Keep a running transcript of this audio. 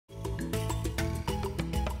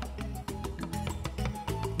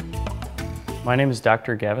My name is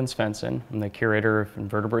Dr. Gavin Svenson. I'm the Curator of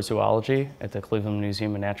Invertebrate Zoology at the Cleveland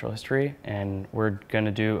Museum of Natural History, and we're going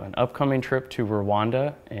to do an upcoming trip to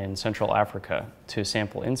Rwanda in Central Africa to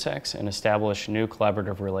sample insects and establish new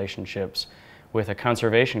collaborative relationships with a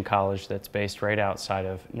conservation college that's based right outside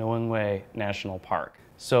of Nowengwe National Park.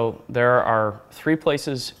 So there are 3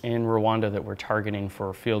 places in Rwanda that we're targeting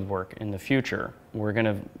for fieldwork in the future. We're going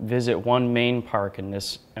to visit one main park on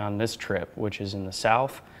this trip, which is in the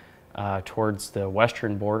south, towards the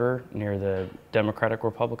western border near the Democratic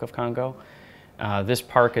Republic of Congo. This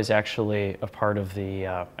park is actually a part of the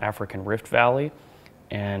African Rift Valley,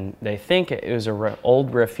 and they think it was an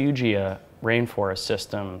old refugia rainforest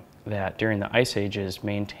system that during the ice ages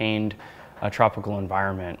maintained a tropical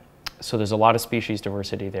environment. So there's a lot of species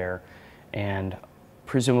diversity there, and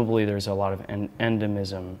presumably there's a lot of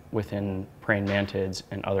endemism within praying mantids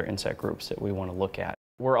and other insect groups that we want to look at.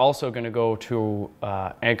 We're also going to go to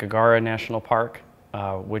Akagera National Park,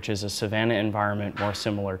 which is a savanna environment more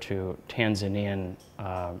similar to Tanzanian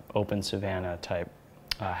open savanna type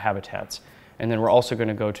habitats. And then we're also going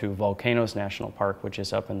to go to Volcanoes National Park, which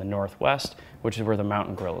is up in the northwest, which is where the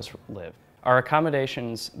mountain gorillas live. Our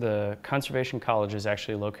accommodations, the Conservation College is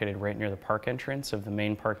actually located right near the park entrance of the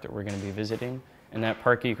main park that we're going to be visiting. And that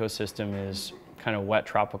park ecosystem is kind of wet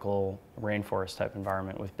tropical rainforest type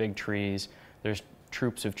environment with big trees. There's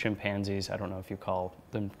troops of chimpanzees. I don't know if you call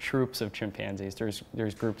them troops of chimpanzees.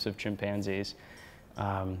 There's groups of chimpanzees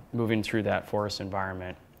moving through that forest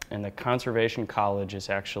environment. And the Conservation College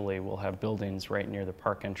will have buildings right near the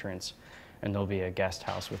park entrance, and there'll be a guest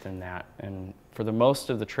house within that. And for the most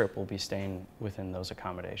of the trip, we'll be staying within those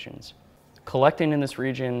accommodations. Collecting in this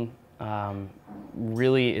region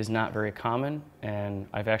really is not very common, and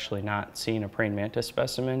I've actually not seen a praying mantis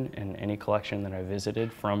specimen in any collection that I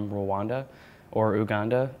visited from Rwanda or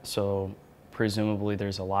Uganda, so presumably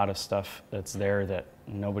there's a lot of stuff that's there that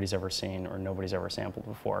nobody's ever seen or nobody's ever sampled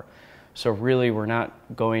before. So really we're not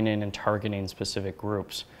going in and targeting specific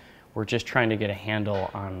groups. We're just trying to get a handle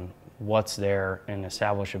on what's there and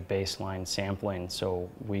establish a baseline sampling so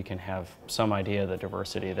we can have some idea of the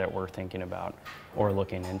diversity that we're thinking about or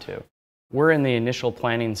looking into. We're in the initial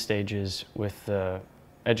planning stages with the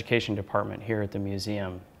education department here at the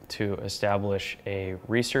museum to establish a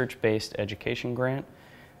research-based education grant.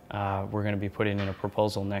 We're going to be putting in a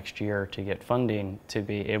proposal next year to get funding to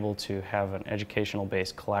be able to have an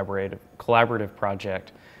educational-based collaborative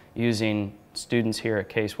project using students here at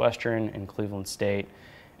Case Western and Cleveland State,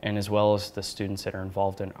 and as well as the students that are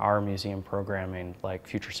involved in our museum programming, like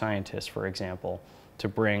future scientists, for example, to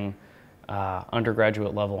bring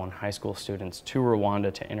undergraduate level and high school students to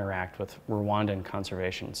Rwanda to interact with Rwandan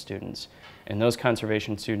conservation students. And those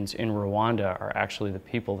conservation students in Rwanda are actually the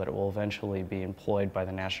people that will eventually be employed by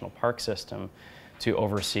the national park system to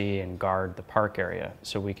oversee and guard the park area,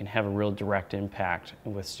 so we can have a real direct impact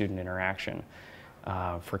with student interaction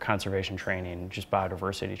for conservation training, just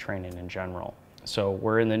biodiversity training in general. So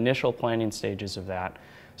we're in the initial planning stages of that.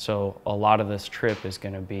 So a lot of this trip is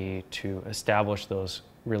going to be to establish those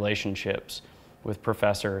relationships with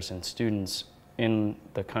professors and students in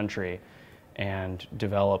the country and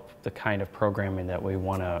develop the kind of programming that we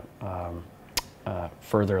want to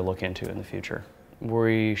further look into in the future.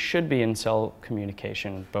 We should be in cell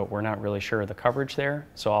communication, but we're not really sure of the coverage there.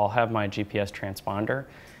 So I'll have my GPS transponder,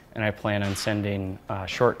 and I plan on sending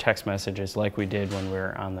short text messages like we did when we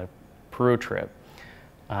were on the Peru trip.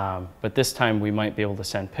 But this time we might be able to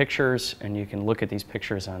send pictures, and you can look at these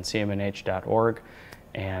pictures on cmnh.org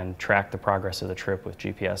and track the progress of the trip with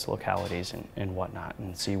GPS localities and whatnot,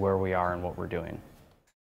 and see where we are and what we're doing.